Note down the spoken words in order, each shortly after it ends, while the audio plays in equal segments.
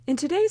In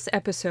today's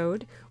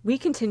episode, we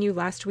continue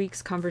last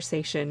week's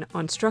conversation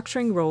on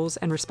structuring roles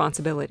and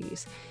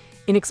responsibilities.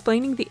 In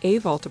explaining the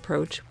A-Vault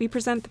approach, we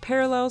present the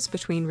parallels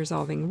between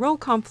resolving role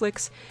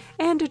conflicts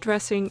and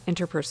addressing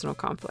interpersonal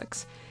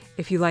conflicts.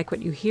 If you like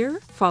what you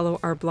hear, follow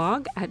our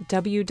blog at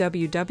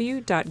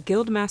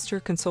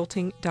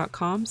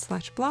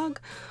www.guildmasterconsulting.com/blog.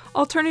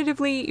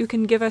 Alternatively, you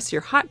can give us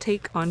your hot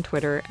take on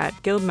Twitter at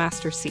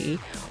guildmasterc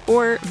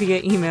or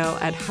via email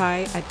at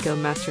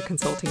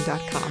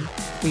hi@guildmasterconsulting.com.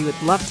 We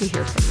would love to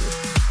hear from you.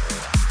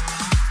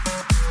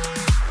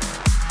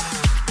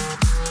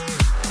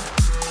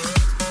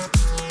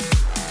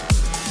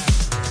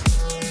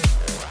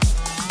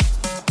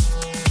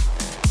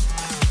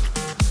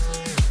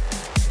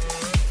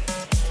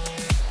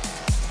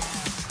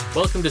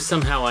 Welcome to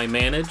Somehow I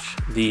Manage,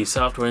 the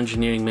Software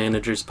Engineering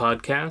Managers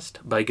podcast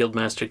by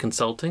Guildmaster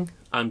Consulting.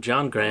 I'm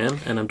John Graham,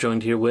 and I'm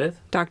joined here with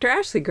Dr.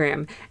 Ashley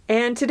Graham.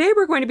 And today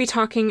we're going to be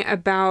talking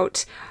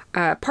about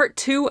part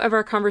 2 of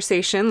our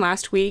conversation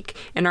last week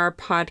in our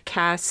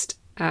podcast,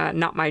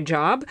 Not My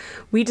Job.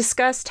 We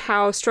discussed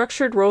how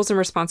structured roles and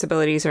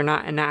responsibilities are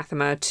not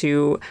anathema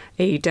to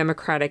a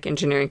democratic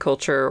engineering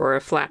culture or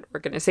a flat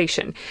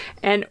organization.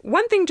 And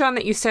one thing, John,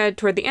 that you said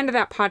toward the end of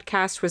that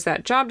podcast was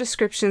that job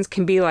descriptions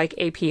can be like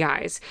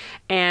APIs.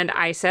 And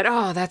I said,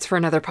 oh, that's for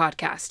another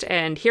podcast.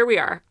 And here we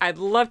are. I'd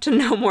love to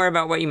know more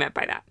about what you meant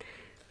by that.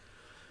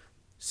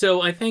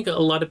 So I think a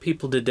lot of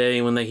people today,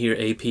 when they hear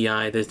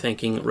API, they're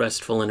thinking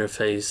RESTful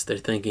interface, they're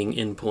thinking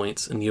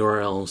endpoints and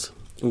URLs.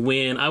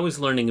 When I was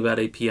learning about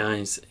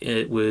APIs,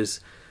 it was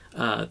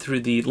through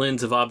the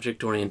lens of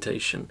object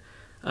orientation.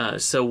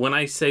 So when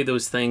I say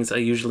those things,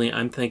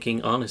 I'm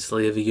thinking,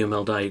 honestly, of a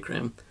UML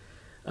diagram.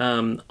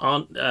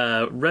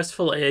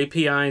 RESTful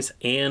APIs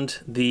and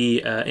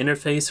the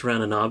interface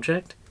around an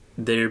object,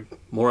 they're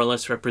more or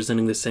less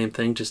representing the same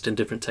thing, just in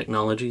different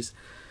technologies.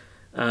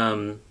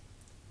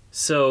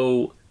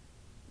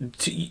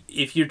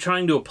 If you're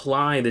trying to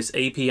apply this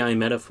API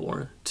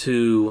metaphor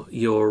to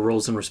your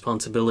roles and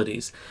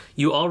responsibilities,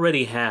 you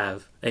already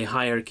have a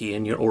hierarchy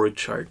in your org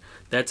chart.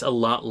 That's a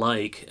lot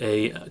like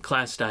a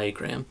class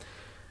diagram.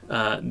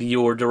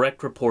 Your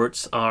direct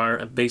reports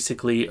are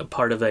basically a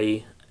part of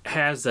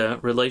has a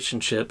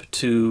relationship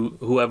to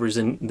whoever's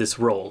in this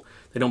role.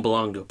 They don't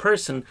belong to a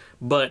person,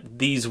 but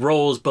these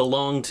roles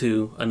belong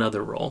to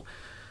another role.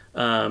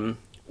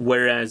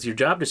 Whereas your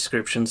job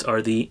descriptions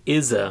are the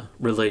ISA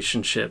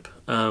relationship,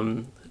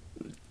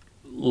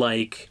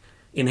 like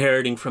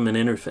inheriting from an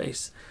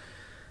interface.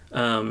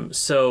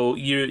 So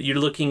you're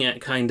looking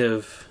at kind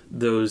of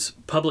those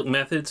public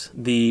methods.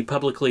 The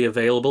publicly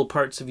available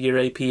parts of your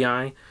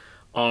API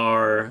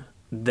are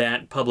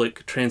that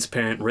public,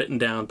 transparent, written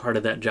down part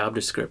of that job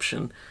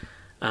description.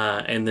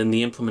 And then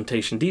the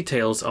implementation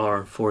details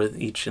are for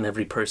each and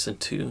every person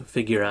to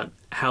figure out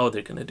how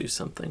they're going to do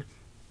something.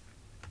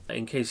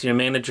 In case you're a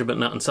manager but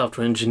not in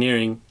software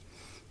engineering,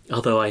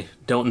 although I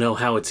don't know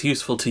how it's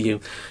useful to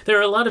you, there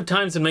are a lot of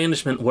times in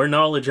management where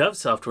knowledge of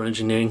software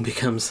engineering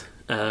comes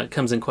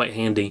in quite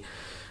handy.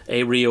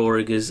 A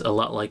reorg is a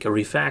lot like a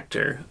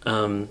refactor.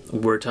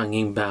 We're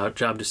talking about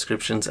job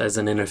descriptions as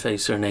an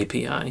interface or an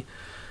API.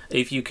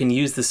 If you can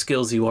use the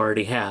skills you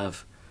already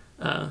have,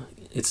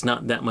 it's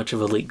not that much of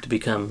a leap to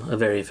become a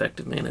very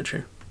effective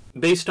manager.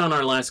 Based on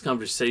our last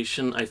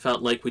conversation, I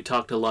felt like we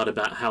talked a lot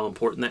about how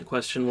important that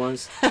question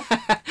was.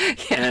 Yeah.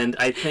 And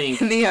I think...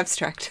 In the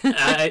abstract.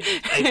 I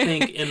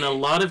think in a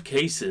lot of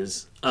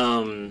cases,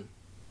 the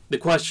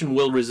question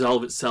will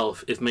resolve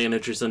itself if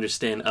managers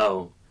understand,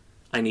 oh,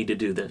 I need to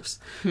do this.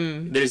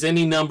 There's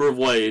any number of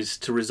ways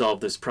to resolve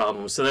this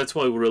problem. So that's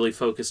why we're really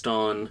focused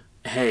on,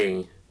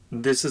 hey,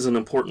 this is an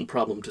important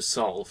problem to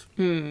solve.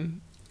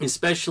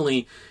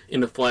 Especially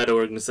in a flat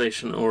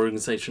organization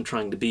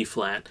trying to be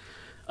flat.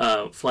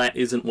 Flat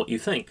isn't what you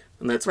think,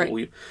 and that's right. What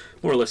we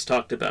more or less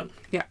talked about.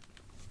 Yeah.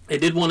 I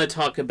did want to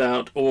talk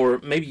about, or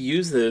maybe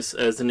use this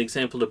as an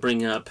example to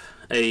bring up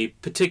a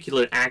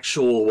particular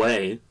actual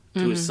way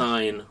to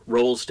assign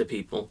roles to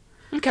people.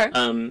 Okay.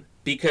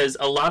 Because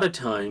a lot of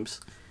times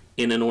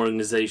in an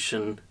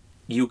organization,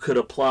 you could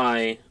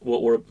apply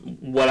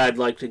what I'd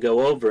like to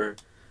go over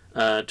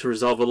to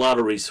resolve a lot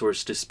of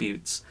resource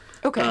disputes.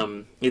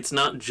 Okay. It's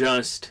not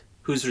just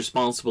who's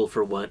responsible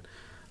for what.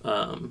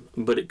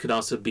 But it could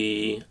also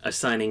be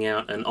assigning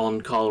out an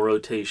on-call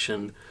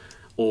rotation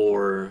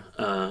or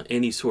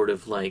any sort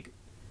of like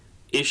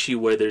issue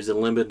where there's a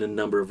limited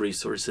number of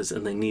resources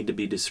and they need to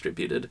be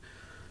distributed.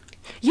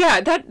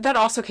 Yeah, that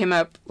also came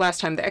up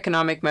last time, the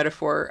economic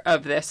metaphor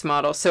of this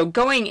model. So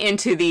going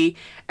into the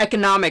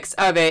economics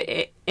of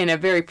it in a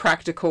very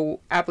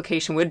practical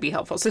application would be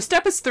helpful. So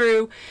step us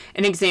through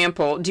an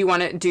example. Do you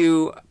want to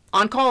do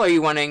on-call or are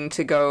you wanting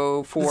to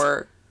go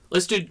for...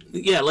 Let's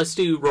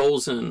do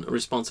roles and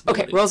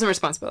responsibilities. Okay, roles and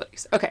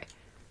responsibilities. Okay.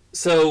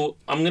 So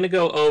I'm going to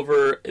go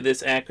over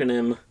this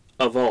acronym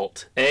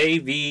AVALT.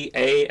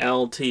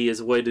 A-V-A-L-T is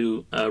a way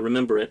to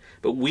remember it,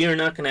 but we are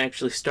not going to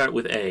actually start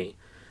with A.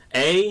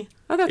 Oh,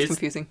 that's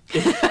confusing.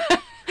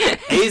 A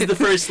is the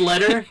first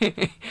letter,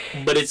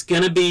 but it's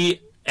going to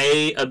be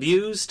A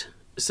abused,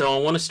 So I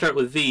want to start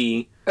with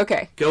V,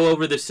 Okay. go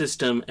over the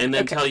system, and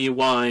then Okay. tell you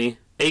why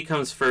A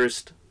comes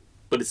first,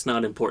 but it's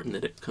not important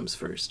that it comes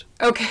first.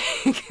 Okay.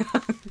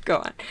 Go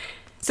on.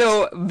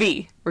 So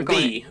V. We're going.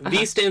 V.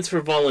 V stands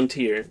for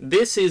volunteer.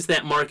 This is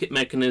that market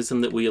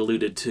mechanism that we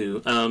alluded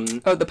to.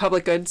 Oh, the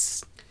public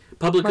goods.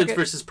 Public goods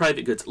Market. versus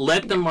private goods.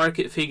 Let the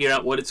market figure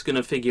out what it's going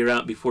to figure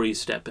out before you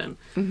step in.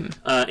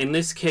 In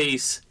this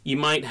case, you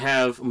might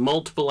have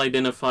multiple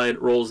identified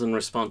roles and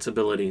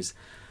responsibilities.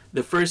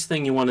 The first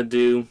thing you want to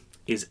do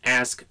is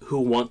ask who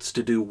wants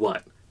to do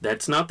what.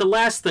 That's not the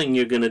last thing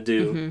you're going to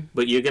do,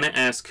 but you're going to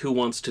ask who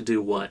wants to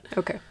do what.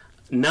 Okay.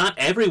 Not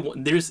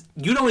everyone.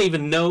 You don't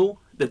even know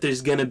that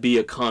there's going to be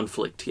a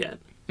conflict yet.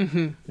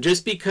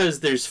 Just because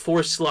there's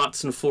 4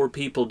 slots and 4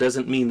 people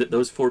doesn't mean that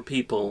those 4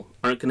 people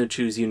aren't going to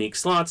choose unique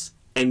slots,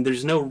 and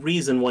there's no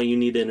reason why you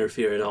need to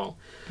interfere at all.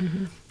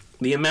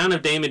 The amount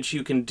of damage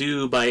you can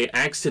do by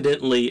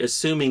accidentally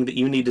assuming that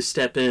you need to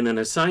step in and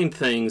assign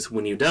things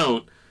when you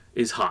don't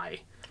is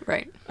high.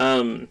 Right.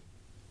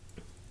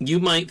 You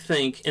might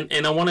think,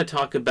 and I want to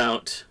talk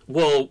about,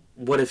 well,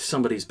 what if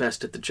somebody's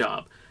best at the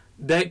job?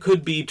 That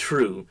could be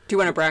true. Do you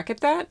want to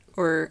bracket that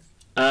or?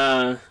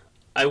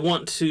 I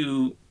want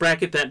to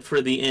bracket that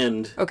for the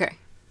end, Okay.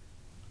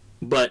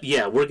 but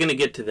yeah, we're going to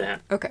get to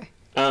that. Okay.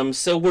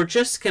 So we're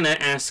just going to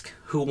ask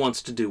who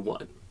wants to do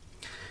what.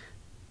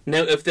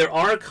 Now, if there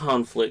are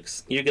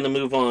conflicts, you're going to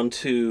move on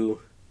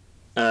to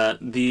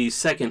the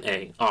second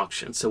A,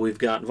 auction. So we've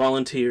got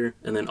volunteer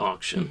and then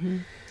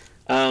auction.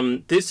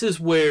 This is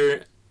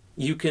where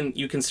you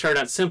can start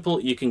out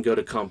simple, you can go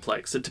to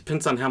complex. It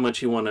depends on how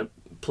much you want to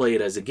play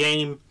it as a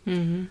game.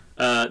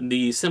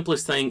 The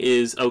simplest thing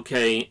is,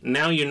 okay,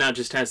 now you're not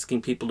just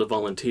asking people to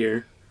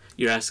volunteer,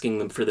 you're asking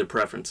them for their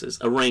preferences.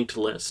 A ranked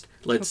list.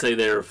 Let's say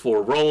there are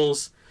 4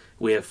 roles,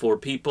 we have 4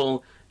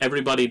 people,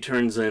 everybody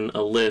turns in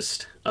a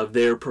list of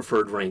their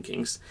preferred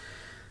rankings.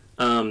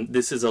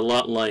 This is a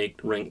lot like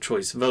ranked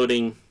choice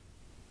voting,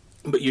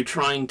 but you're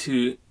trying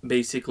to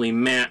basically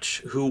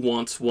match who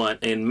wants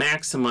what and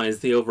maximize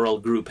the overall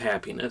group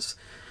happiness.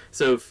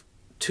 So if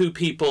 2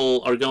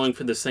 people are going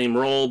for the same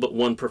role, but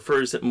one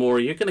prefers it more,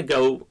 you're going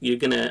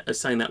to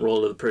assign that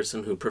role to the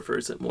person who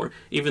prefers it more,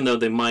 even though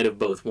they might have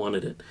both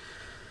wanted it.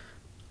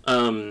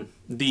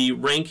 The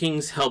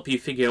rankings help you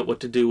figure out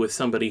what to do with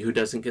somebody who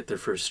doesn't get their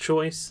first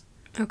choice.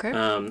 Okay.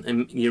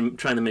 And you're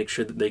trying to make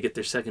sure that they get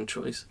their second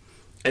choice.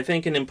 I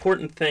think an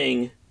important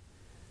thing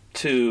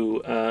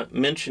to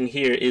mention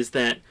here is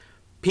that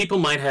people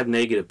might have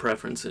negative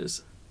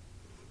preferences.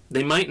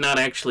 They might not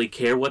actually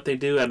care what they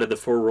do out of the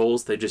 4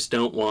 roles, they just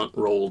don't want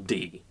role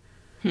D.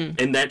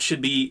 And that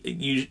should be,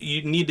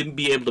 you need to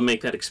be able to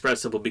make that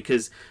expressible,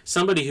 because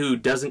somebody who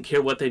doesn't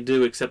care what they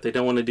do except they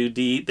don't want to do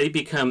D, they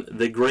become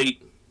the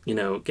great,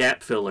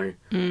 gap filler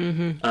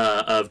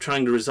of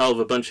trying to resolve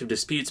a bunch of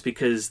disputes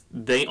because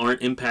they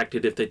aren't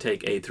impacted if they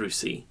take A through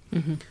C.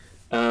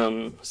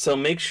 So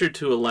make sure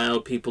to allow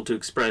people to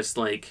express,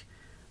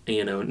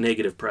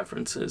 negative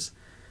preferences.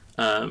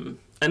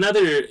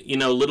 Another,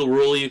 little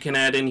rule you can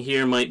add in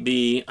here might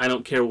be, I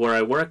don't care where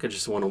I work, I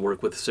just want to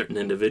work with a certain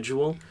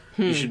individual.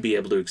 You should be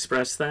able to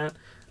express that.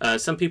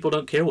 Some people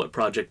don't care what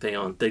project they're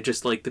on, they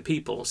just like the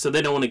people, so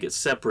they don't want to get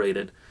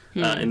separated,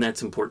 and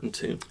that's important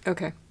too.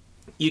 Okay.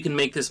 You can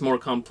make this more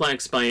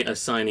complex by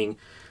assigning,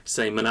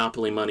 say,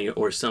 Monopoly money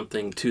or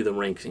something to the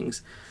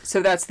rankings.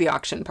 So that's the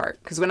auction part,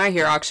 because when I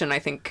hear auction, I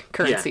think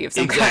currency of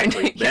some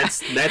exactly. kind. Yeah.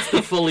 That's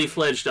the fully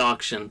fledged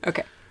auction.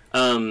 Okay.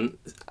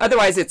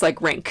 Otherwise, it's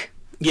like rank.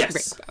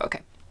 Yes. Rank.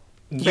 Okay.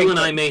 You and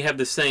I may have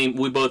the same.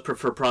 We both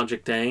prefer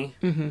Project A,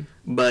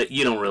 but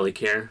you don't really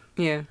care.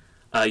 Yeah.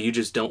 You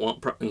just don't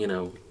want,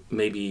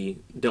 maybe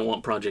don't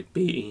want Project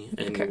B,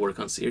 and you work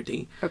on C or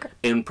D. Okay.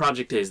 And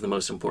Project A is the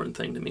most important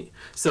thing to me.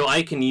 So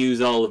I can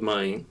use all of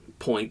my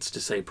points to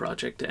say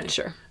Project A.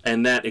 Sure.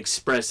 And that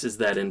expresses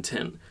that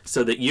intent,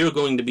 so that you're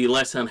going to be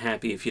less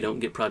unhappy if you don't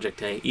get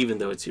Project A, even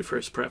though it's your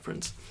first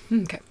preference.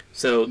 Okay.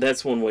 So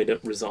that's one way to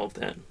resolve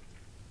that.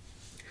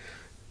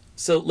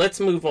 So let's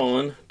move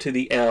on to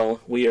the L.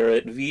 We are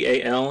at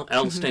VAL.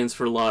 L stands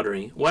for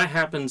lottery. What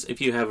happens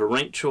if you have a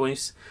ranked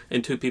choice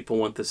and 2 people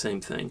want the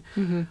same thing?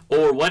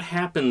 Or what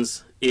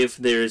happens if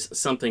there's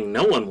something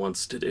no one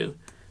wants to do?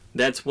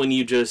 That's when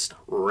you just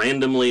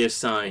randomly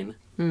assign.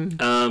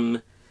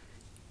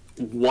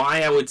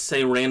 Why I would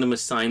say random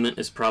assignment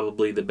is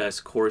probably the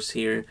best course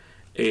here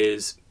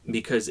is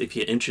because if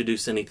you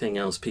introduce anything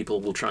else, people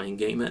will try and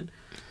game it.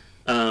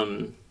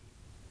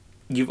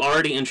 You've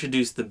already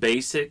introduced the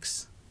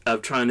basics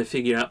of trying to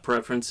figure out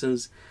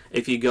preferences.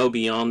 If you go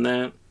beyond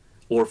that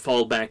or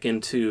fall back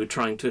into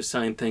trying to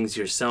assign things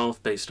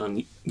yourself based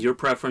on your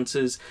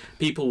preferences,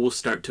 people will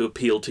start to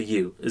appeal to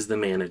you as the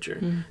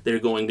manager. They're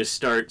going to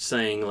start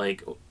saying,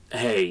 like,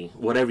 hey,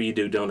 whatever you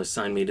do, don't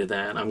assign me to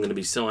that. I'm going to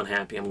be so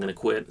unhappy, I'm going to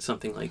quit,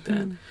 something like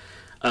that.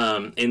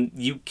 And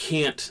you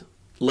can't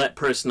let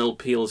personal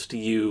appeals to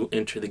you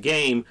enter the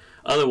game.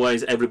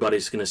 Otherwise,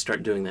 everybody's going to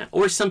start doing that.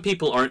 Or some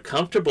people aren't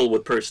comfortable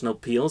with personal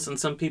appeals, and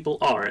some people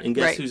are. And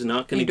guess who's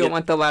not going to get... You don't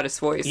want the loudest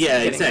voice. Yeah,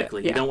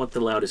 exactly. You don't want the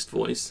loudest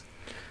voice.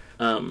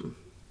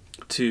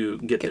 to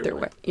get their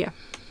way. Yeah.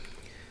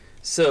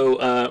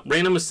 So,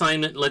 random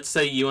assignment, let's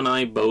say you and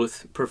I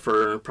both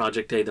prefer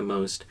Project A the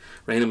most.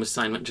 Random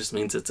assignment just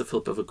means it's a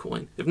flip of a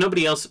coin. If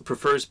nobody else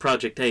prefers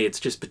Project A, it's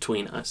just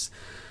between us.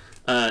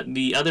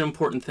 The other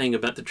important thing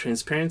about the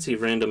transparency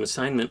of random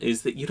assignment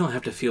is that you don't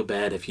have to feel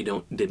bad if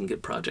you didn't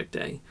get Project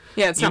A.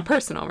 Yeah, it's not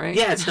personal, right?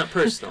 Yeah, it's not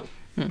personal.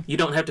 You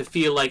don't have to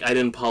feel like I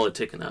didn't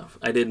politic enough.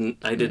 I didn't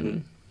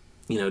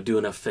do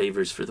enough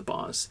favors for the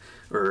boss,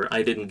 or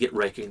I didn't get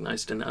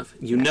recognized enough.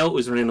 You know it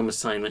was a random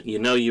assignment. You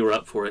know you were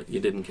up for it. You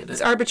didn't get it.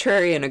 It's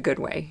arbitrary in a good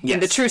way. Yes. In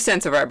the true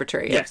sense of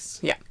arbitrary. Yes.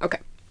 Yeah. Okay.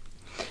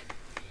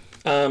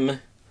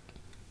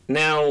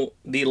 Now,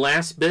 the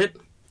last bit,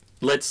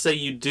 let's say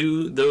you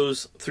do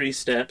those 3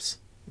 steps,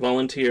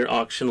 volunteer,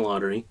 auction,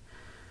 lottery,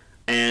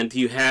 and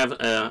you have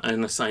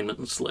an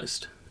assignments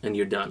list, and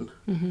you're done.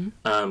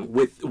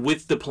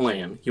 With the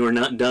plan. You are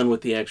not done with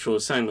the actual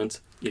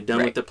assignments. You're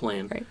done with the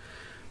plan. Right.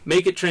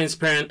 Make it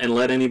transparent and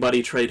let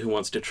anybody trade who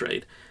wants to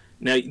trade.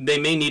 Now, they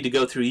may need to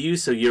go through you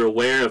so you're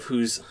aware of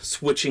who's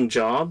switching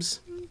jobs.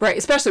 Right,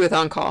 especially with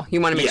on-call.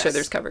 You want to make sure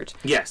there's coverage.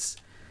 Yes.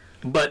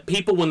 But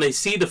people, when they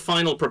see the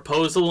final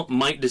proposal,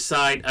 might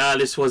decide,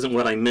 this wasn't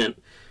what I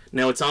meant.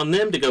 Now, it's on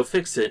them to go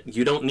fix it.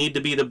 You don't need to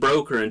be the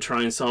broker and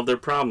try and solve their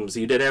problems.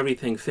 You did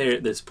everything fair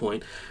at this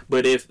point.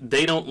 But if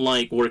they don't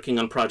like working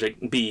on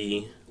Project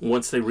B,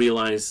 once they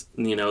realize,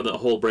 the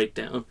whole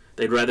breakdown,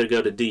 they'd rather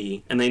go to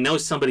D. And they know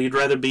somebody who'd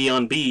rather be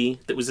on B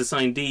that was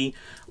assigned D.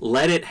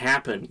 Let it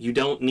happen. You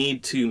don't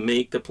need to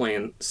make the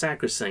plan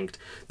sacrosanct.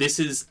 This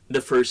is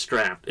the first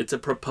draft. It's a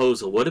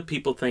proposal. What do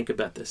people think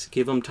about this?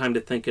 Give them time to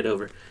think it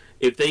over.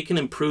 If they can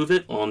improve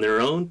it on their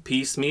own,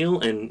 piecemeal,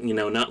 and,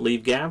 not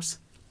leave gaps,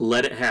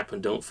 let it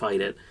happen. Don't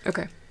fight it.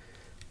 Okay.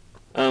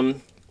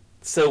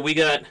 So we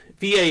got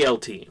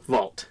VALT,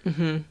 vault.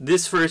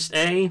 This first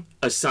A,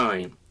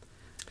 assign.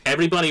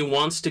 Everybody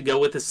wants to go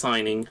with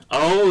assigning.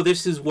 Oh,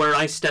 this is where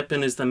I step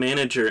in as the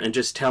manager and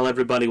just tell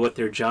everybody what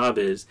their job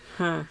is.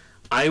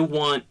 I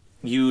want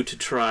you to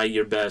try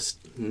your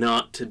best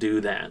not to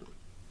do that.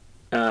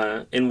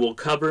 And we'll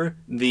cover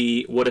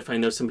the what if I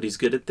know somebody's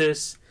good at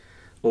this,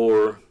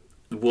 but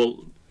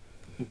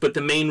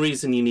the main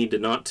reason you need to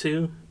not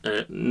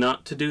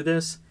to do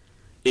this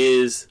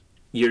is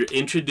you're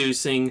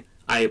introducing,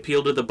 I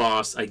appeal to the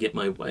boss, I get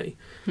my way.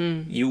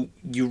 You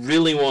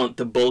really want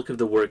the bulk of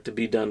the work to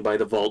be done by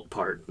the vault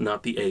part,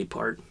 not the A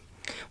part.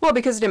 Well,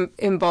 because it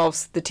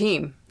involves the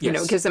team.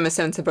 Yes. It gives them a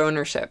sense of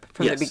ownership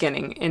from the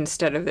beginning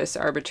instead of this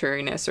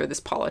arbitrariness or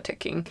this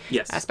politicking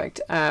aspect.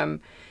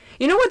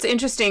 What's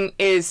interesting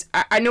is,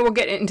 I know we'll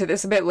get into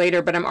this a bit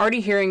later, but I'm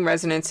already hearing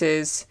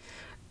resonances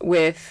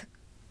with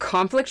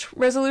conflict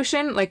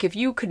resolution. Like, if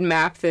you could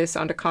map this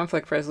onto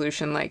conflict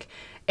resolution, like,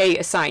 A,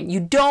 assign. You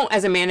don't,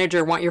 as a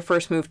manager, want your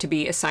first move to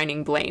be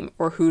assigning blame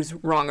or who's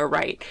wrong or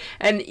right.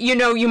 And,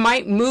 you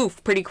might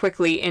move pretty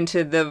quickly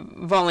into the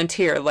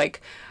volunteer,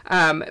 like,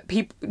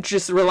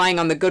 just relying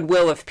on the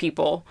goodwill of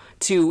people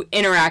to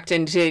interact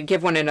and to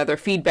give one another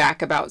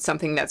feedback about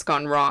something that's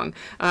gone wrong.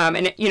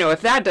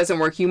 If that doesn't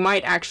work, you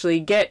might actually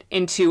get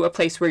into a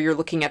place where you're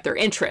looking at their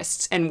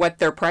interests and what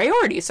their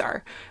priorities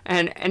are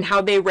and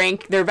how they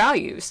rank their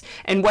values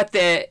and what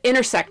the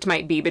intersect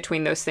might be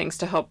between those things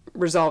to help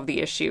resolve the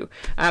issue.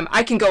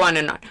 I can go on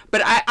and on,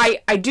 but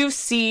I do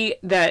see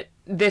that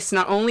this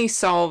not only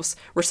solves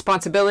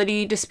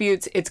responsibility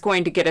disputes, it's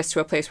going to get us to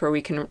a place where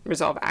we can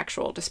resolve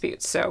actual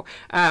disputes. So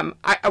I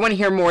want to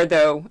hear more,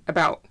 though,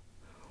 about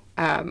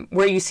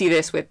where you see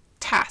this with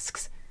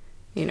tasks,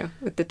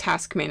 with the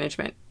task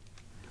management.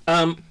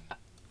 I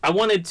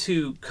wanted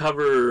to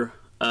cover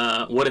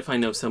what if I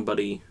know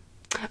somebody...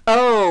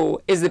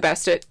 Oh, is the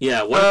best at...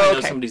 Yeah, what if I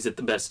know somebody's the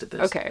best at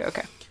this? Okay.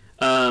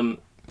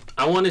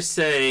 I want to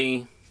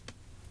say,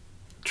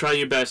 try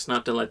your best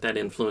not to let that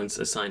influence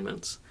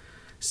assignments.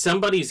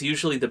 Somebody's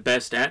usually the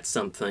best at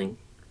something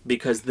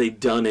because they've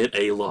done it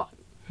a lot.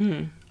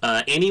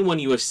 Anyone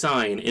you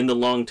assign in the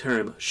long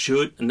term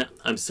should... No,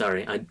 I'm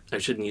sorry, I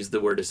shouldn't use the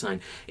word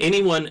assign.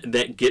 Anyone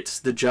that gets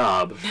the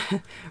job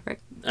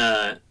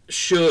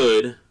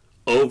should,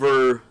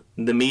 over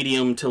the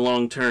medium to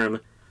long term,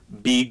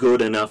 be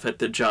good enough at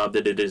the job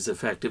that it is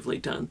effectively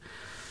done.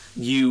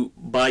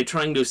 By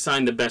trying to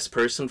assign the best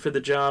person for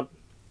the job,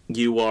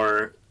 you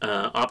are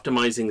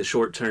optimizing the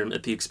short term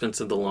at the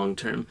expense of the long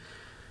term.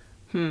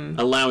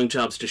 Allowing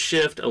jobs to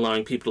shift,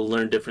 allowing people to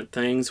learn different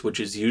things, which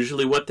is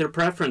usually what their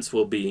preference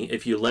will be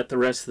if you let the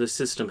rest of the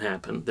system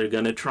happen. They're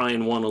going to try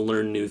and want to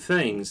learn new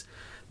things.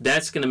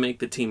 That's going to make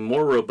the team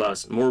more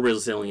robust, more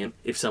resilient.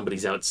 If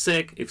somebody's out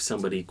sick, if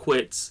somebody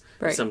quits,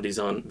 if somebody's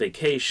on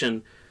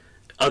vacation,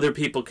 other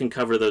people can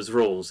cover those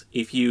roles.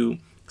 If you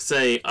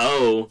say,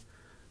 Ash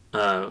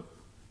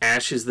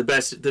is the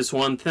best at this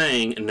one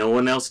thing, and no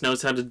one else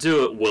knows how to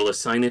do it, we'll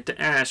assign it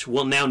to Ash.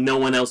 Well, now no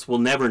one else will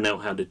never know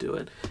how to do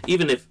it.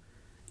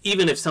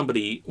 Even if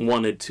somebody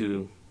wanted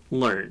to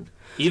learn.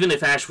 Even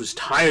if Ash was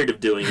tired of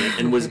doing it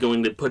and was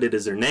going to put it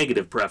as their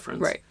negative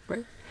preference. Right.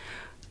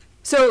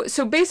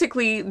 So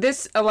basically,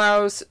 this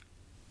allows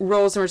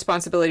roles and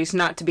responsibilities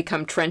not to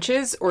become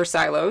trenches or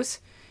silos.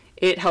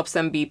 It helps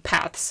them be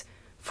paths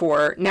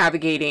for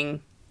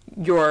navigating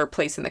your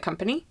place in the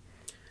company?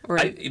 Or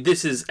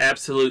this is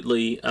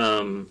absolutely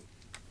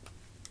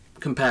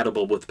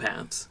compatible with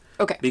paths.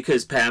 okay.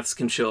 Because paths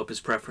can show up as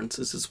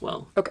preferences as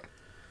well. Okay.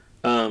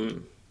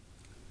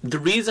 The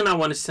reason I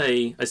want to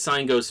say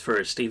assign goes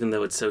first, even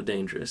though it's so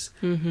dangerous,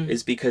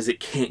 is because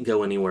it can't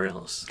go anywhere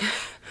else.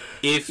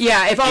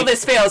 If all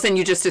this fails and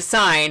you just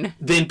assign,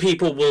 then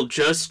people will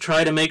just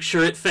try to make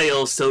sure it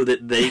fails so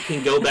that they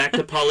can go back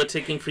to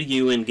politicking for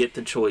you and get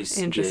the choice.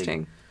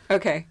 Interesting. Gig.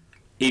 Okay.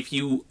 If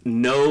you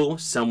know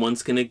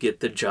someone's going to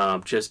get the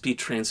job, just be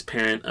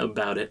transparent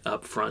about it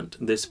up front.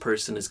 This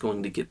person is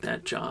going to get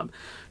that job.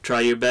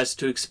 Try your best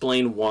to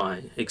explain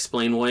why.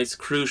 Explain why it's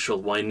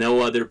crucial, why no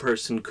other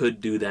person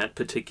could do that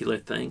particular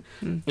thing.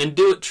 And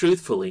do it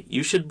truthfully.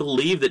 You should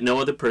believe that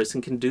no other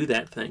person can do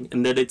that thing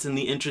and that it's in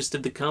the interest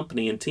of the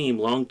company and team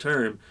long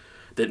term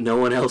that no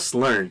one else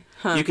learn.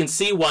 You can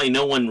see why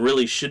no one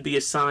really should be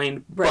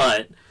assigned,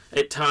 but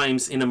at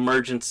times in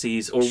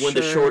emergencies or when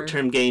the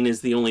short-term gain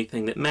is the only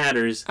thing that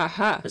matters,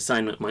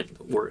 assignment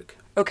might work.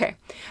 Okay.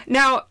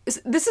 Now,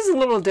 this is a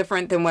little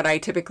different than what I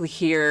typically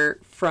hear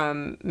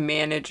from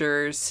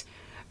managers.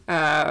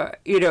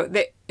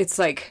 It's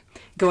like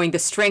going the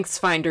strengths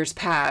finder's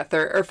path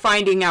or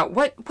finding out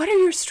what are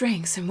your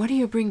strengths and what do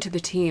you bring to the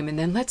team, and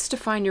then let's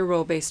define your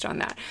role based on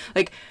that.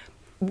 Like,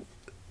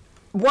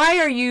 why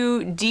are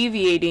you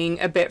deviating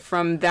a bit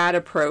from that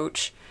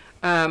approach?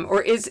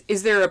 Or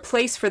is there a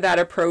place for that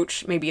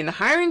approach maybe in the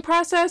hiring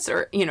process,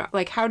 or,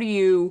 how do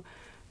you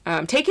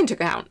take into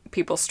account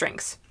people's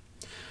strengths?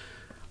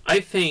 I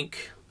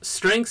think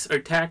strengths are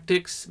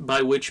tactics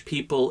by which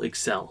people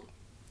excel.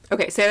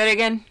 Okay, say that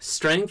again.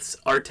 Strengths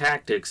are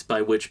tactics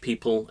by which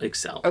people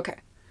excel. Okay.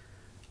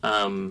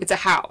 It's a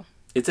how.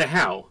 It's a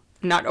how.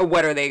 Not a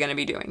what are they going to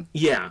be doing.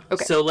 Yeah.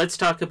 Okay. So let's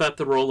talk about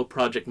the role of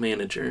project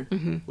manager.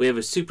 We have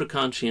a super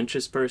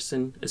conscientious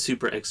person, a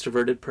super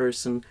extroverted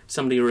person,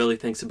 somebody who really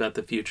thinks about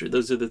the future.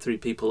 Those are the three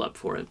people up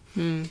for it.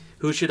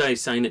 Who should I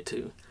assign it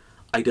to?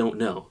 I don't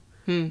know.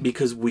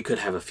 Because we could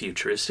have a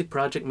futuristic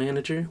project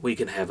manager. We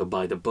could have a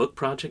by-the-book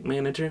project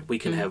manager. We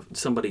can have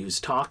somebody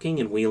who's talking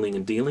and wheeling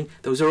and dealing.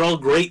 Those are all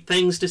great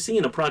things to see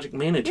in a project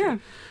manager. Yeah.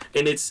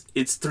 And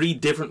it's three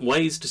different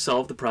ways to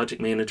solve the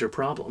project manager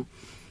problem.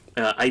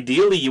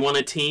 Ideally, you want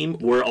a team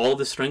where all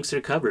the strengths are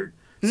covered.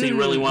 So you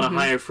really want to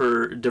hire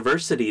for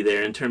diversity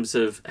there in terms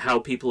of how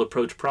people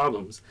approach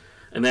problems.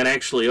 And that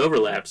actually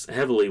overlaps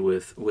heavily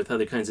with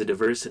other kinds of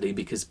diversity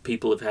because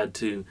people have had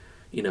to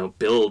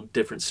build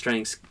different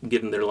strengths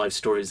given their life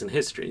stories and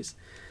histories.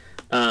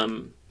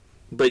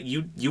 But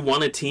you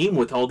want a team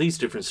with all these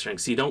different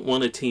strengths. You don't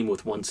want a team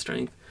with one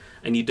strength.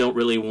 And you don't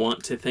really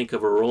want to think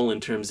of a role in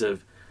terms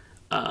of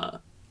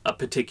a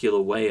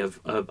particular way of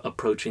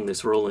approaching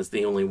this role as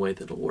the only way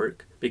that'll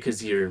work.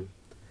 Because you're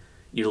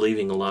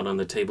leaving a lot on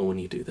the table when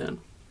you do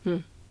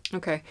that.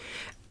 Okay.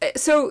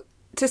 So,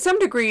 to some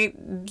degree,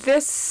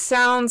 this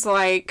sounds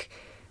like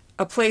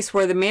a place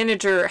where the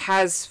manager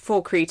has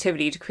full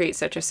creativity to create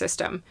such a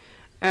system.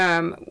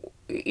 I've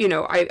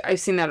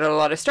seen that at a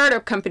lot of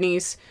startup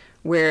companies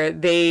where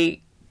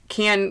they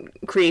can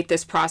create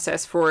this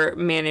process for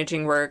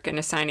managing work and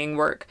assigning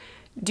work.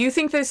 Do you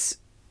think this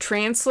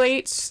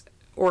translates,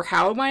 or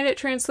how might it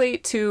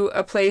translate to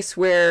a place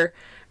where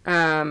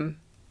the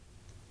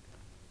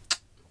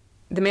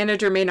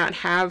manager may not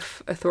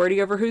have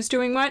authority over who's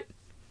doing what?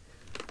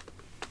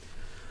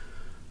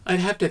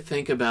 I'd have to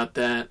think about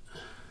that.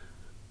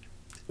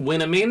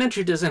 When a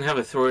manager doesn't have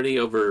authority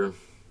over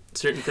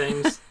certain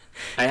things,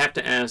 I have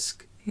to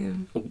ask,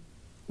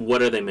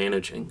 what are they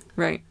managing?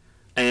 Right.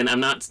 And I'm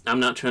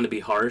not trying to be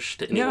harsh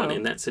to anyone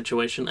in that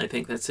situation. I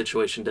think that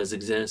situation does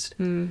exist.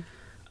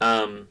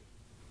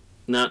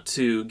 Not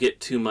to get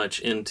too much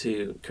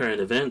into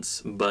current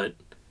events, but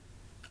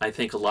I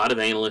think a lot of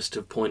analysts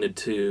have pointed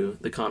to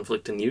the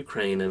conflict in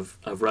Ukraine of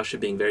Russia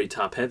being very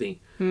top-heavy.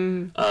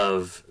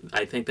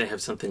 I think they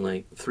have something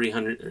like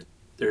 300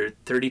 or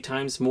 30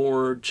 times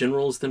more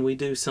generals than we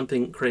do,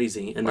 something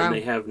crazy. And then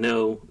they have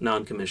no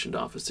non-commissioned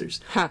officers.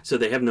 So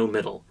they have no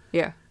middle.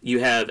 Yeah.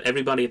 You have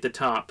everybody at the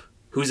top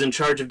who's in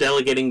charge of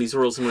delegating these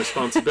roles and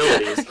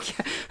responsibilities.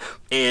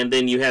 And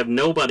then you have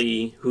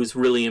nobody who's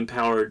really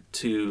empowered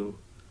to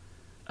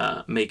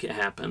make it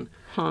happen.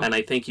 And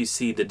I think you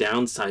see the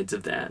downsides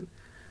of that.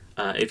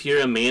 If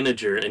you're a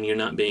manager and you're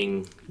not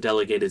being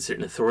delegated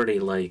certain authority,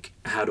 like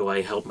how do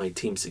I help my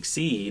team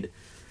succeed,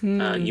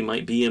 you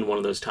might be in one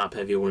of those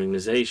top-heavy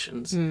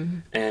organizations.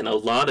 And a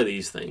lot of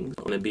these things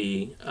are going to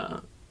be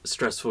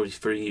stressful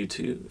for you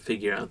to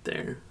figure out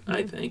there,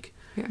 I think.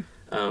 Yeah.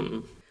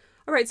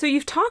 All right, so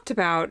you've talked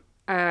about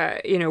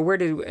where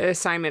do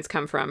assignments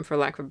come from, for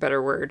lack of a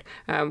better word?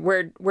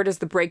 Where does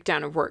the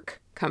breakdown of work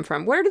come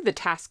from? Where do the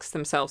tasks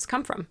themselves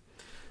come from?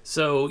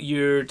 So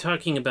you're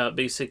talking about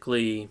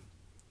basically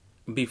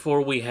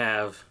before we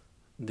have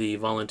the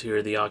volunteer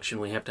or the auction,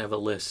 we have to have a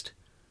list.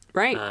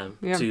 Right.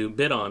 To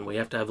bid on. We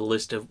have to have a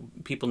list of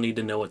people need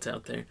to know what's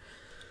out there.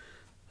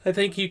 I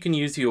think you can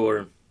use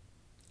your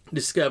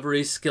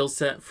discovery skill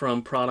set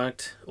from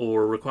product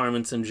or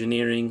requirements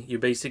engineering. You're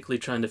basically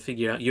trying to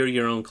figure out, you're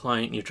your own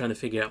client, and you're trying to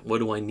figure out, what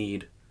do I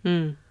need?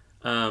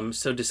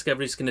 So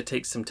discovery is going to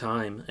take some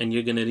time, and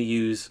you're going to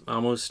use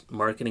almost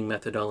marketing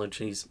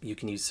methodologies. You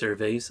can use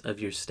surveys of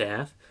your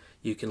staff.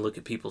 You can look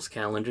at people's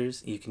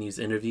calendars. You can use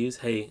interviews.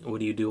 Hey, what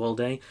do you do all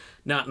day?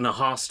 Not in a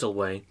hostile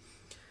way,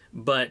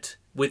 but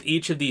with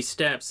each of these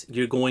steps,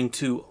 you're going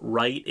to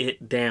write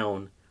it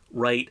down.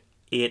 Write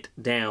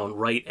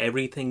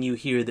everything you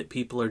hear that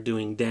people are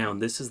doing down.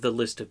 This is the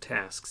list of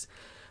tasks.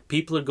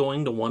 People are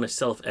going to want to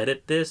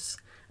self-edit this,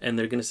 and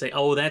they're going to say,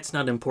 oh, that's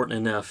not important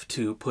enough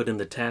to put in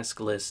the task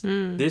list.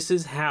 This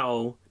is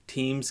how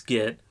teams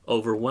get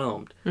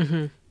overwhelmed.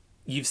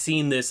 You've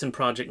seen this in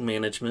project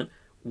management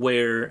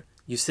where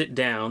you sit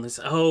down and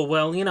say, oh,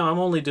 well, I'm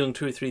only doing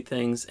 2 or 3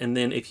 things. And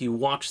then if you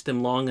watch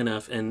them long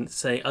enough and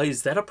say, oh,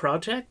 is that a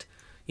project?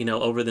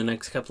 Over the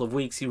next couple of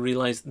weeks, you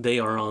realize they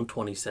are on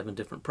 27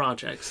 different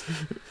projects.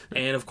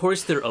 And of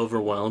course they're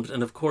overwhelmed.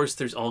 And of course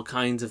there's all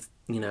kinds of,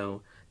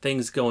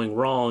 things going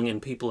wrong,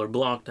 and people are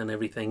blocked on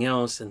everything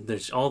else. And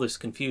there's all this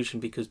confusion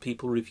because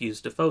people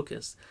refuse to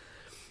focus.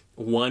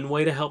 One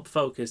way to help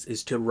focus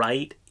is to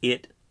write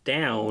it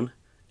down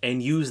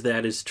and use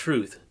that as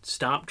truth.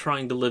 Stop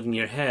trying to live in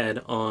your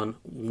head on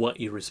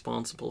what you're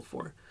responsible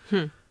for.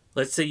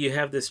 Let's say you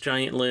have this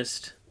giant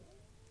list.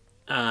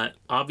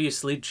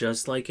 Obviously,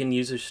 just like in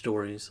user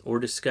stories or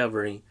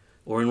discovery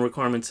or in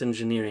requirements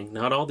engineering,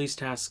 not all these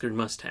tasks are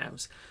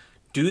must-haves.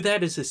 Do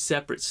that as a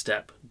separate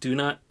step. Do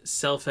not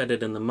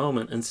self-edit in the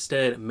moment.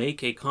 Instead,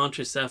 make a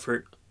conscious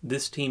effort.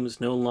 This team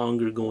is no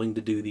longer going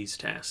to do these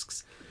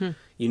tasks.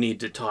 You need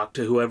to talk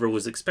to whoever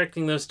was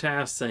expecting those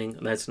tasks, saying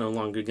that's no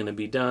longer going to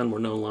be done. We're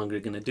no longer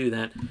going to do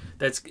that.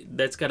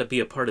 That's got to be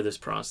a part of this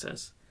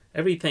process.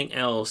 Everything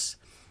else,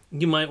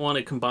 you might want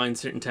to combine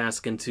certain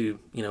tasks into,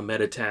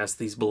 meta tasks.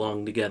 These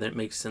belong together. It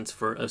makes sense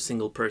for a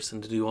single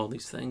person to do all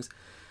these things.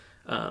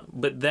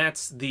 But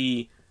that's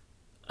the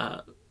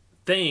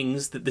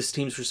things that this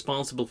team's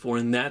responsible for,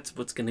 and that's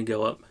what's going to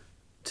go up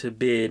to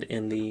bid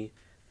in the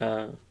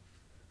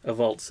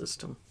Vault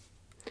system.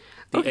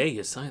 The A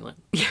is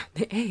silent. Yeah,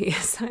 the A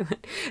is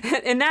silent.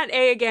 And that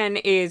A, again,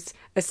 is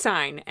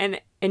assign.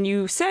 And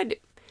you said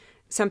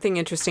something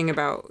interesting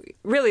about,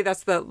 really,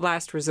 that's the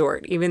last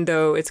resort, even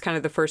though it's kind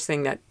of the first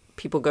thing that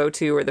people go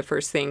to, or the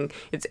first thing,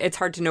 it's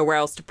hard to know where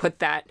else to put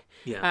that.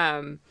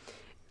 Yeah.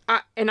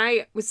 And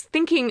I was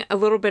thinking a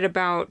little bit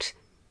about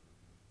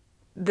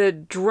the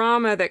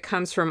drama that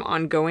comes from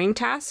ongoing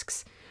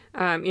tasks,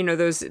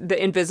 the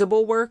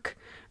invisible work,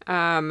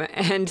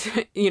 and,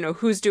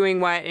 who's doing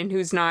what and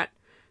who's not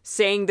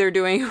saying they're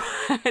doing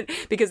what,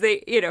 because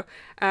they,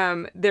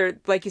 they're,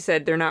 like you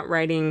said, they're not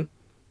writing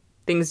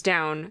things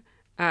down,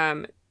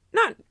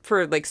 not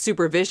for like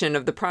supervision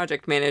of the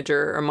project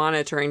manager or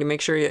monitoring to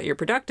make sure that you're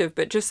productive,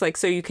 but just like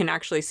so you can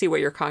actually see what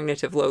your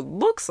cognitive load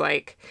looks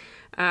like.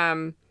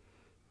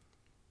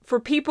 For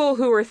people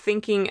who are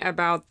thinking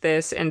about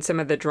this and some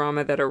of the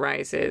drama that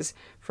arises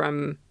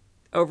from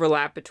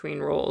overlap between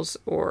roles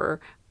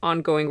or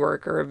ongoing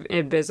work or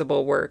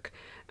invisible work,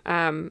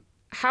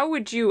 how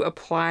would you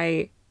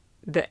apply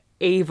the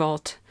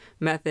AVault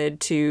method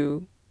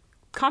to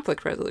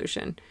conflict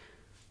resolution?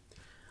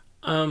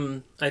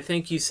 I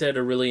think you said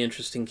a really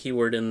interesting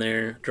keyword in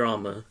there,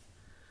 drama.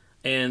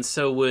 And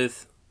so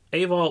with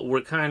AVault,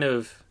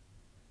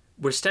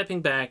 we're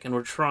stepping back and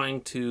we're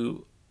trying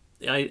to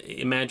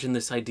imagine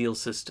this ideal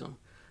system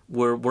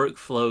where work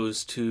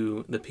flows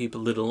to the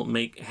people that'll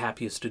make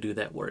happiest to do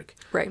that work.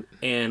 Right.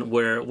 And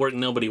where work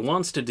nobody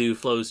wants to do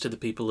flows to the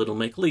people that'll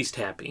make least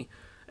happy.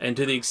 And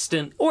to the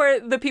extent... Or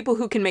the people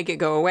who can make it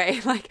go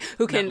away, like,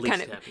 who can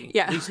kind of... Happy.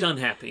 Yeah. Least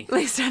unhappy.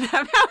 Least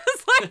unhappy. I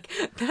was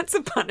like, that's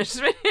a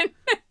punishment.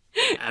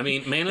 I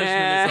mean,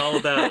 management is all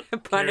about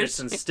carrots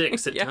and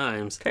sticks at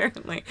times.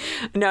 Apparently.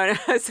 No.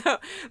 So,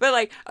 but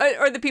like,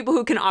 or the people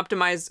who can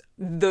optimize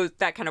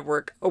that kind of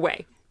work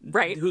away,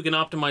 right? Who can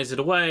optimize it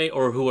away,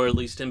 or who are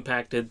least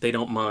impacted, they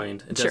don't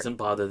mind. It doesn't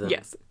bother them.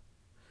 Yes.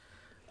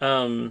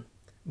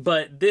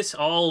 But this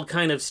all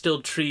kind of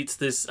still treats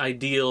this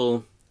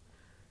ideal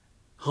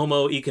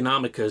Homo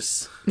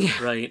economicus,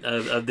 right,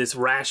 of this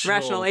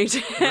rational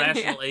agent.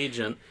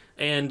 Agent.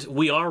 And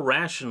we are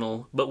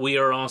rational, but we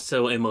are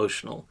also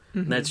emotional.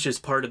 And that's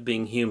just part of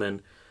being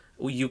human.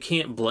 You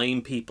can't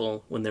blame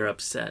people when they're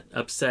upset.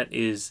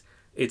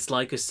 It's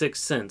like a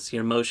sixth sense.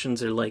 Your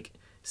emotions are like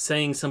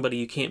saying somebody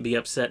you can't be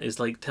upset is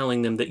like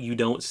telling them that you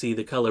don't see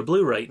the color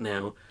blue right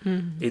now.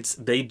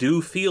 They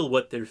do feel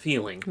what they're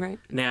feeling. Right.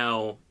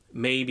 Now,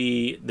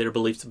 maybe their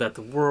beliefs about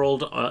the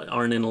world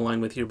aren't in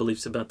line with your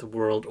beliefs about the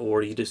world,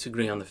 or you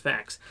disagree on the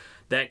facts.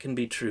 That can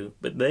be true.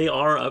 But they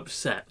are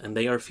upset, and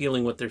they are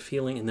feeling what they're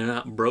feeling, and they're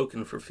not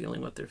broken for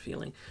feeling what they're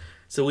feeling.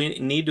 So we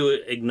need to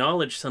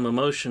acknowledge some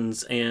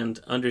emotions and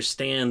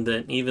understand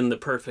that even the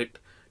perfect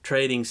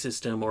trading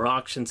system or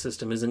auction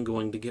system isn't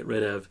going to get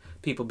rid of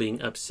people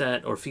being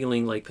upset or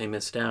feeling like they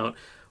missed out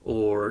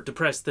or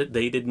depressed that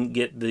they didn't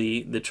get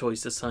the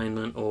choice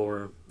assignment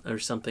or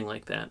something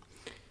like that.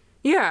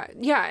 Yeah.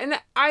 And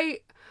I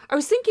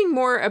was thinking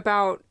more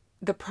about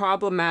the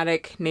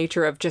problematic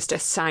nature of just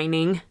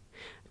assigning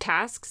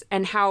tasks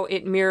and how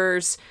it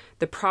mirrors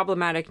the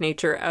problematic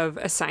nature of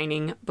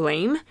assigning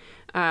blame.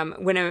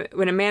 When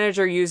a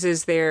manager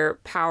uses their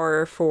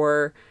power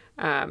for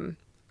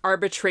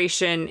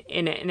arbitration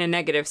in a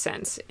negative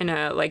sense, in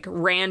a like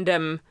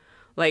random,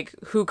 like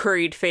who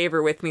curried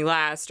favor with me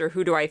last, or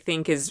who do I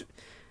think is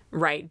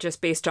right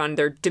just based on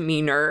their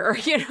demeanor, or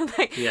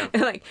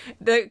like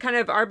the kind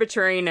of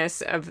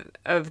arbitrariness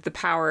of the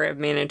power of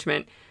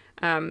management.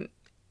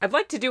 I'd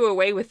like to do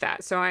away with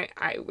that. So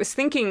I was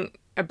thinking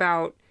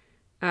about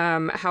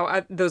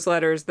how those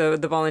letters, the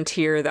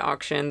volunteer, the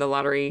auction, the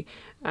lottery,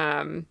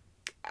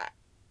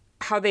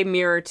 how they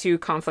mirror to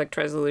conflict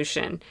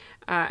resolution.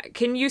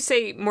 Can you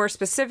say more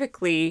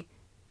specifically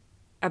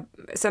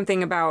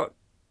something about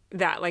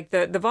that? Like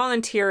the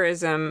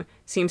volunteerism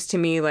seems to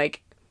me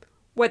like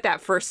what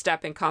that first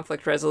step in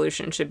conflict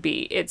resolution should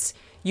be. It's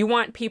you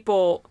want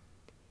people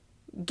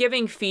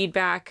giving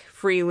feedback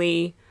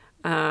freely,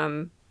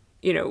 trying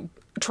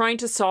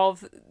to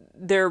solve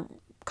their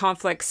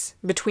conflicts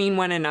between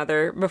one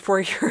another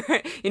before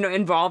you're,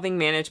 involving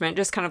management,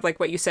 just kind of like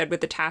what you said with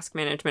the task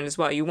management as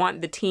well. You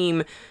want the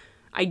team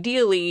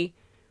ideally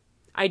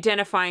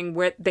identifying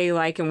what they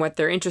like and what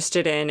they're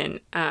interested in. And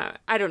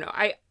I don't know.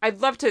 I'd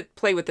love to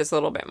play with this a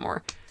little bit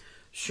more.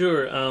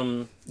 Sure.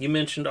 You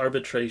mentioned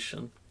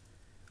arbitration.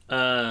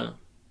 This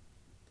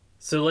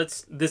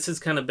is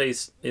kind of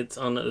based, it's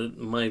on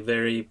my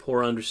very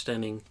poor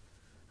understanding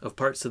of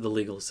parts of the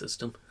legal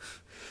system.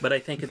 But I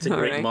think it's a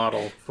great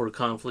model for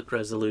conflict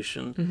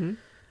resolution.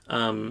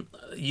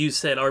 Mm-hmm. You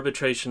said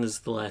arbitration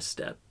is the last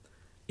step.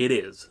 It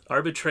is.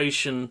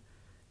 Arbitration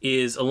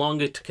is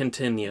along a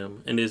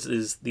continuum and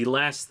is the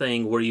last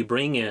thing where you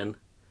bring in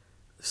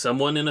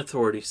someone in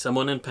authority,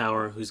 someone in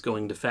power who's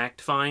going to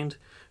fact find,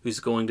 who's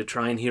going to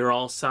try and hear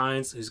all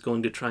sides, who's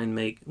going to try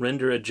and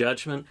render a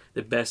judgment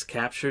that best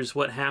captures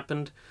what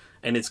happened,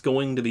 and it's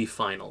going to be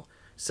final.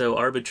 So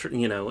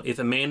if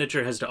a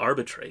manager has to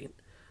arbitrate,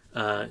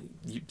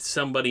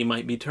 somebody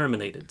might be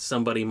terminated,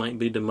 somebody might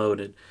be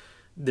demoted.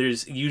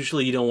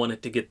 Usually you don't want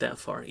it to get that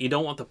far. You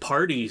don't want the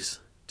parties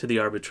to the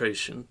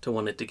arbitration to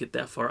want it to get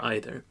that far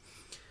either.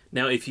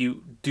 Now, if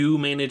you do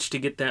manage to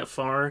get that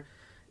far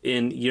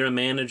and you're a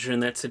manager in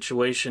that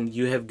situation,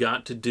 you have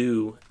got to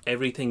do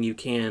everything you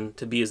can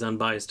to be as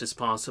unbiased as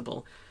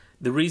possible.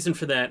 The reason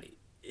for that,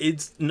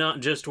 it's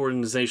not just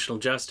organizational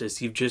justice.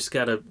 You've just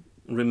got to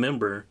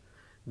remember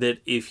that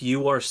if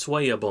you are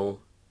swayable,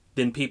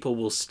 then people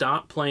will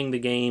stop playing the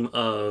game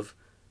of,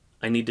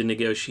 I need to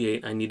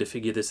negotiate, I need to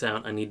figure this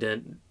out, I need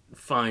to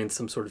find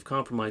some sort of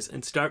compromise,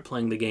 and start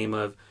playing the game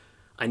of,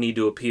 I need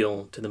to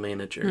appeal to the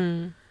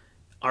manager.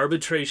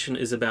 Arbitration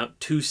is about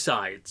two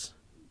sides.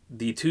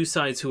 The two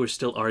sides who are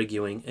still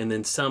arguing, and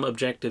then some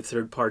objective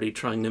third party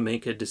trying to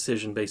make a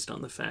decision based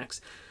on the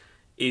facts.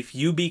 If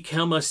you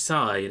become a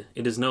side,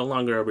 it is no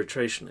longer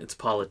arbitration, it's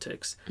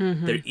politics.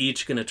 Mm-hmm. They're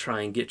each going to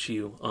try and get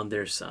you on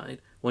their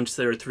side. Once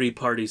there are three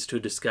parties to a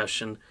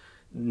discussion,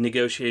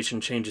 negotiation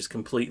changes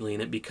completely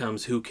and it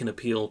becomes who can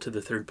appeal to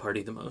the third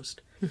party the most.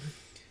 Mm-hmm.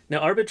 Now,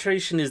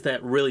 arbitration is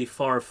that really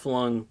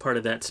far-flung part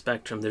of that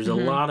spectrum. There's a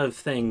lot of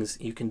things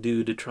you can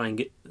do to try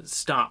and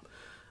stop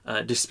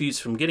disputes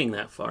from getting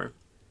that far.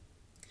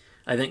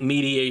 I think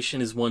mediation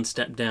is one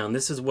step down.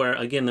 This is where,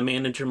 again, the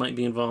manager might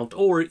be involved,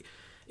 or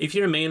if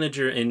you're a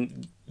manager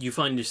and you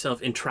find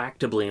yourself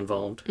intractably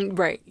involved,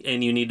 right,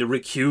 and you need to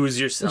recuse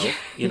yourself,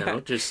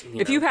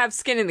 if you have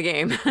skin in the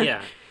game,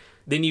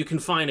 then you can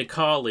find a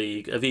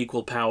colleague of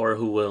equal power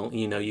who will,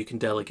 you can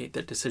delegate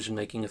that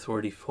decision-making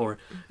authority for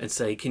and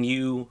say, can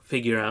you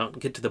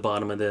get to the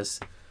bottom of this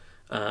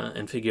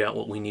and figure out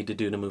what we need to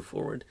do to move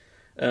forward.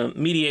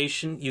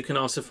 Mediation, you can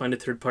also find a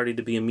third party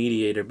to be a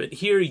mediator, but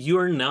here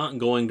you're not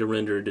going to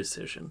render a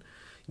decision.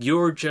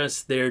 You're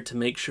just there to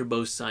make sure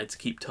both sides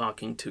keep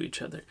talking to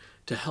each other,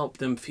 to help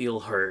them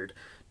feel heard,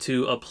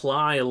 to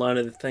apply a lot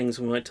of the things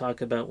we might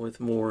talk about with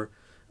more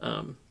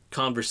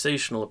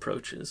conversational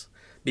approaches,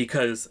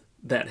 because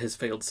that has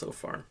failed so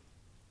far.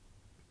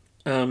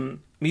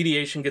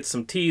 Mediation gets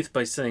some teeth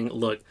by saying,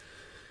 look,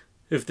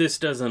 if this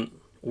doesn't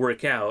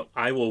work out,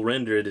 I will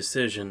render a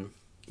decision,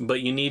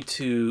 but you need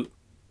to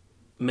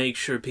make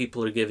sure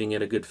people are giving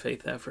it a good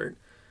faith effort.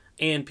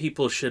 And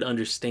people should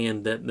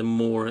understand that the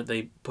more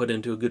they put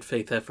into a good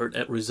faith effort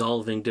at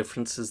resolving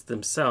differences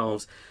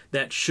themselves,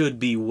 that should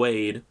be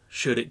weighed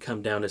should it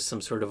come down to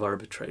some sort of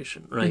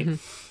arbitration, right?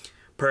 Mm-hmm.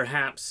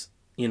 Perhaps,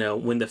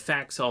 when the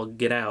facts all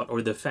get out,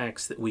 or the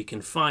facts that we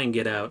can find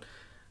get out,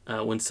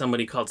 when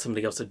somebody called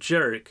somebody else a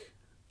jerk,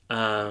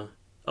 that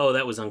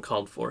was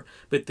uncalled for.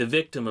 But the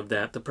victim of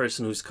that, the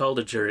person who's called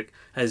a jerk,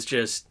 has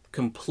just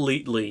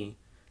completely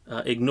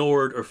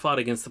ignored or fought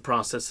against the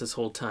process this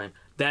whole time.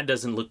 That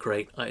doesn't look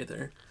great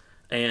either.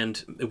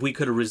 And we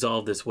could have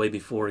resolved this way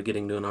before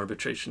getting to an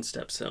arbitration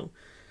step. So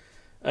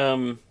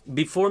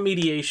before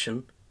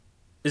mediation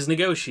is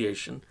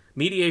negotiation.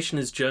 Mediation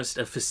is just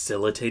a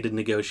facilitated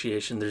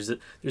negotiation. There's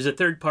a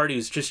third party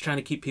who's just trying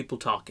to keep people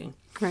talking.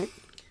 Right.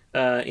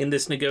 In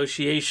this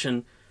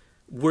negotiation,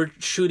 we're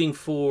shooting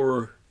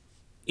for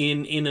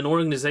in an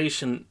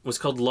organization was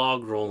called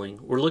log rolling.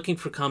 We're looking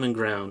for common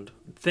ground,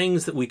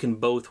 things that we can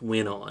both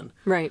win on.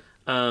 Right.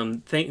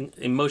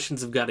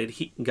 Emotions have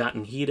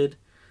gotten heated.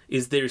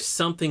 Is there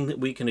something that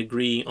we can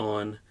agree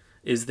on?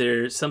 Is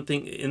there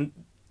something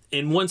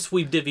and once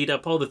we've divvied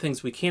up all the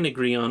things we can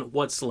agree on,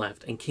 what's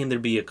left? And can there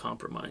be a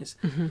compromise?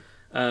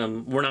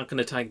 Mm-hmm. We're not going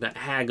to talk about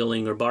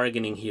haggling or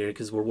bargaining here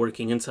because we're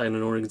working inside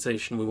an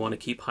organization. We want to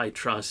keep high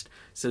trust.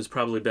 So it's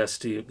probably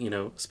best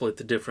to, split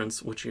the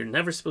difference, which you're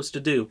never supposed to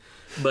do.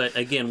 But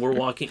again, we're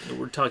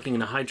talking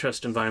in a high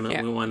trust environment.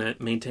 Yeah. We want to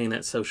maintain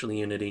that social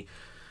unity.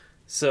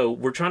 So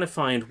we're trying to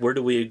find where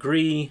do we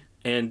agree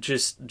and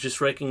just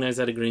recognize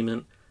that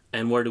agreement.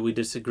 And where do we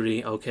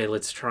disagree? Okay,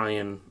 let's try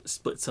and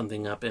split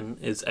something up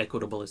and as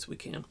equitable as we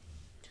can.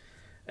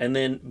 And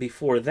then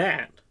before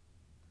that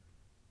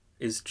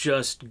is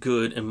just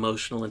good,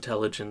 emotional,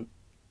 intelligent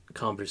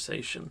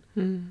conversation.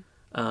 Mm.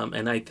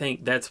 And I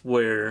think that's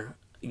where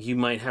you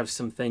might have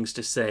some things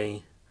to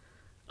say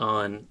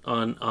on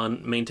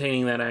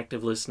maintaining that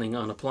active listening,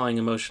 on applying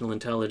emotional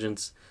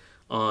intelligence,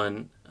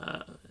 on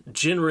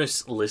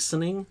generous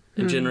listening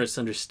and generous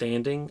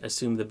understanding,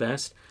 assume the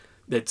best.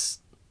 That's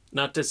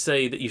not to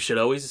say that you should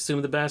always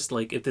assume the best.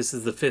 Like, if this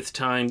is the 5th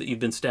time that you've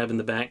been stabbed in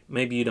the back,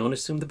 maybe you don't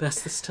assume the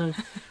best this time.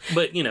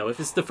 But, if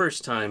it's the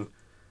first time,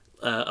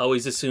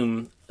 always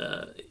assume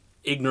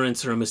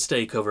ignorance or a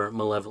mistake over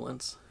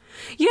malevolence.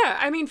 Yeah,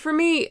 I mean, for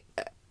me,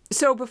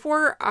 so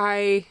before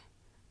I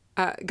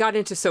got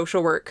into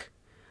social work,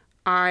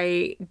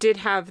 I did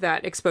have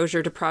that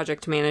exposure to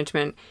project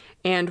management.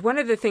 And one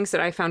of the things that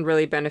I found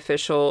really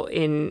beneficial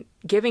in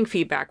giving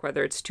feedback,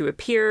 whether it's to a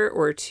peer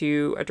or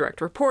to a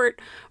direct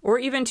report or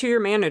even to your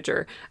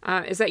manager,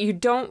 is that you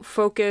don't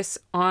focus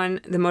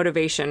on the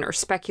motivation or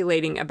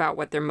speculating about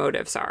what their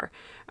motives are.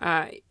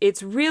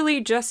 It's really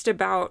just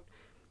about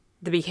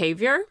the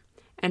behavior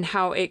and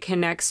how it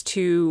connects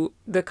to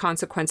the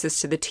consequences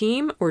to the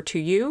team or to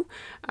you.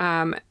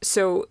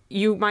 So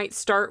you might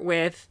start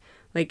with,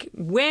 like,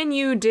 when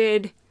you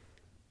did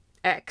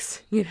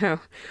X,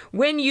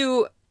 when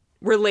you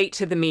were late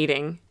to the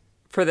meeting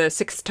for the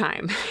 6th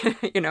time,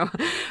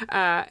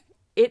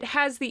 it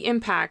has the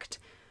impact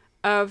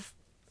of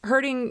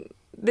hurting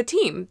the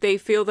team. They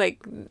feel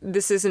like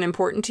this isn't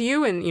important to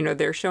you and,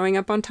 they're showing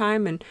up on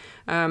time and,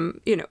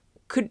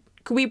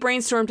 could we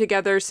brainstorm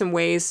together some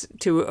ways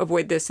to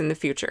avoid this in the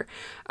future?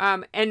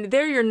 And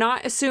there you're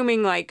not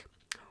assuming, like,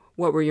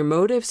 what were your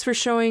motives for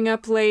showing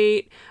up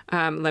late?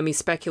 Let me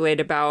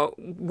speculate about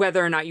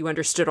whether or not you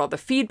understood all the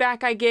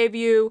feedback I gave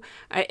you.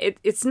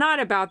 It's not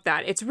about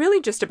that. It's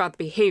really just about the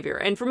behavior.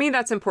 And for me,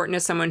 that's important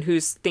as someone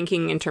who's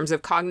thinking in terms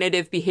of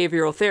cognitive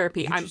behavioral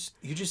therapy.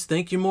 You just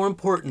think you're more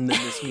important than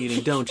this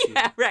meeting, don't you?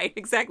 Yeah, right,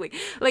 exactly.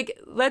 Like,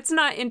 let's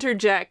not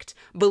interject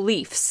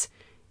beliefs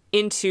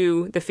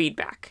into the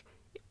feedback,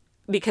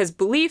 because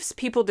beliefs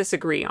people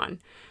disagree on.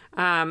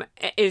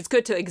 It's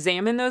good to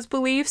examine those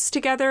beliefs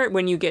together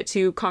when you get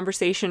to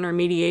conversation or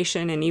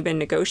mediation and even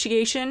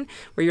negotiation,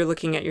 where you're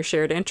looking at your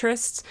shared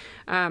interests.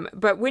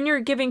 But when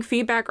you're giving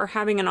feedback or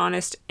having an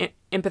honest,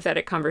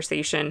 empathetic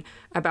conversation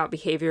about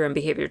behavior and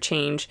behavior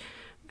change,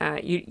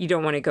 you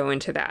don't want to go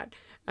into that.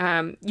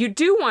 You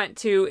do want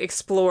to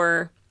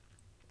explore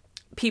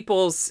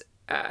people's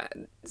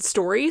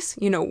stories.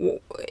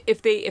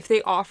 If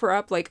they offer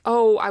up, like,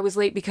 oh, I was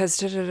late because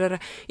da, da, da,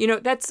 da,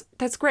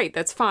 that's great.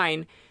 That's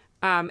fine.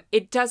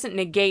 It doesn't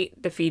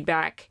negate the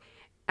feedback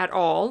at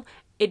all.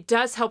 It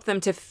does help them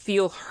to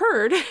feel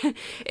heard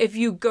if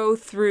you go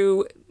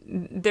through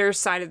their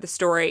side of the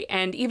story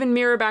and even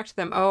mirror back to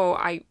them,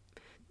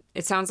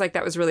 it sounds like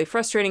that was really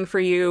frustrating for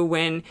you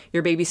when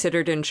your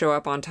babysitter didn't show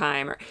up on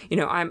time, or,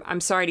 I'm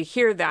sorry to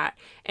hear that.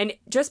 And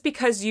just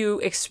because you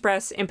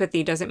express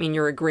empathy doesn't mean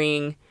you're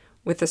agreeing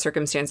with the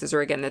circumstances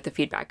or, again, that the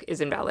feedback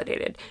is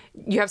invalidated.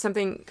 You have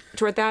something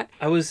toward that?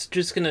 I was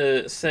just going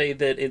to say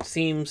that it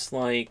seems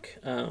like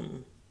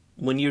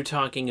when you're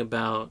talking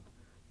about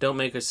don't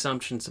make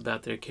assumptions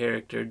about their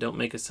character, don't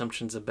make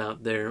assumptions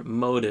about their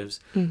motives,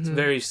 it's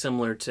very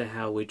similar to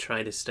how we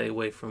try to stay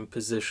away from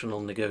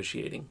positional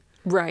negotiating.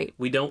 Right.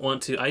 I don't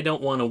want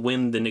to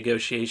win the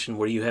negotiation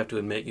where you have to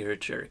admit you're a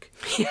jerk.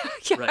 Yeah.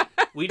 Right.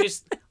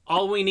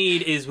 All we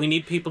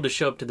need people to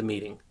show up to the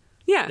meeting.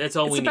 Yeah, that's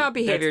all we need. It's about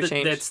behavior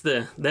change.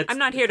 That's I'm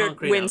not here to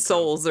win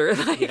souls or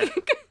I'm not here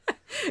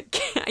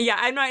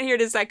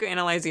to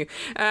psychoanalyze you.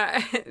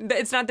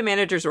 It's not the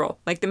manager's role.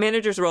 Like, the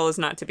manager's role is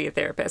not to be a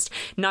therapist.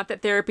 Not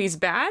that therapy's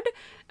bad,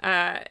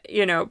 but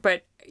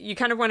you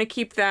kind of want to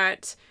keep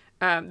that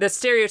the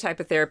stereotype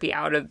of therapy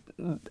out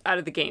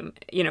of the game.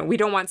 We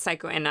don't want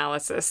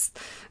psychoanalysis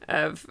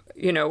of,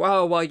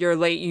 oh, well, you're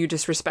late, you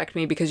disrespect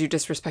me because you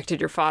disrespected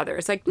your father.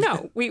 It's like,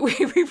 no, we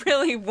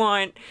really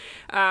want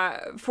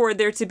for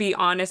there to be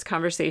honest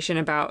conversation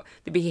about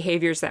the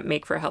behaviors that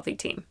make for a healthy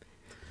team.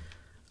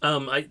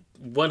 I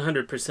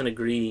 100%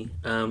 agree.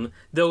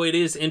 Though it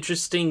is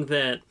interesting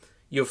that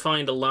you'll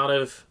find a lot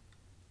of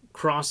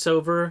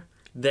crossover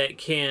that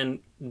can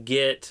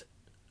get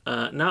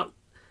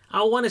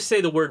I want to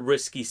say the word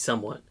risky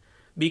somewhat,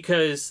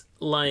 Because,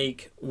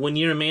 like, when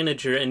you're a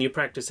manager and you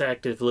practice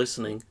active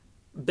listening,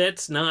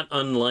 that's not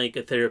unlike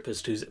a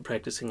therapist who's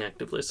practicing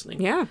active listening.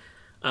 Yeah.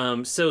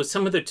 So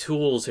some of the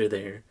tools are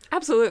there.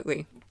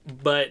 Absolutely.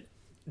 But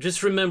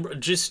just remember,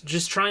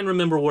 just try and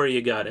remember where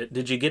you got it.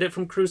 Did you get it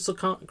from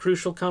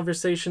Crucial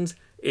Conversations?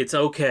 It's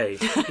okay.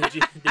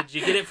 Did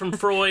you get it from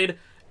Freud?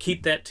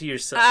 Keep that to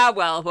yourself.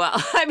 Well.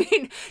 I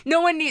mean,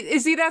 no one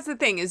needs... See, that's the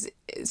thing, is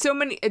so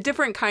many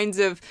different kinds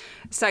of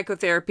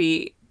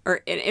psychotherapy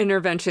or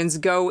interventions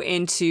go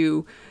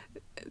into,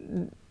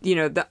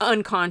 the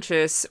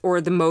unconscious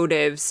or the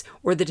motives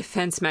or the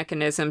defense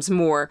mechanisms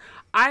more.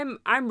 I'm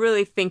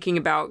really thinking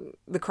about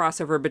the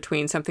crossover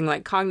between something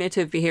like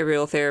cognitive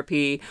behavioral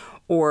therapy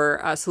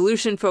or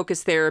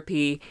solution-focused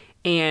therapy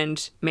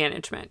and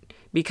management,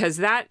 because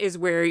that is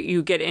where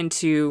you get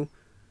into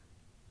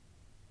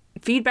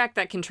feedback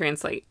that can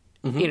translate.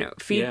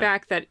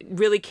 Feedback that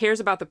really cares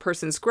about the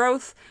person's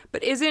growth,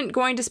 but isn't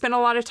going to spend a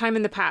lot of time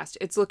in the past.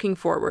 It's looking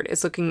forward.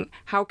 It's looking,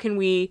 how can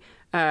we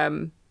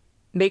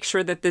make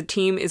sure that the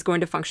team is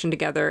going to function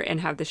together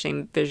and have the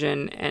same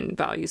vision and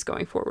values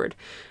going forward.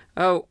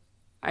 Oh,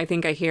 I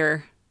think I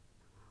hear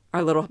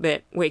our little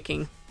bit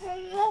waking.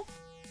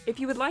 If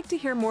you would like to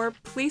hear more,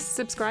 please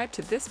subscribe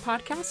to this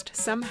podcast,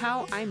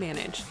 Somehow I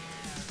Manage.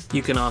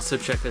 You can also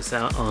check us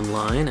out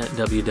online at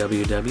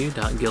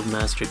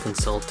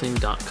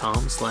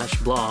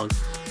www.guildmasterconsulting.com/blog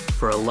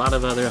for a lot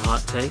of other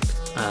hot takes.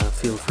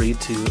 Feel free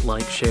to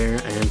like, share,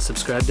 and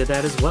subscribe to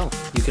that as well.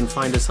 You can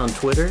find us on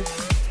Twitter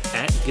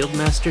at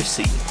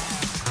GuildmasterC.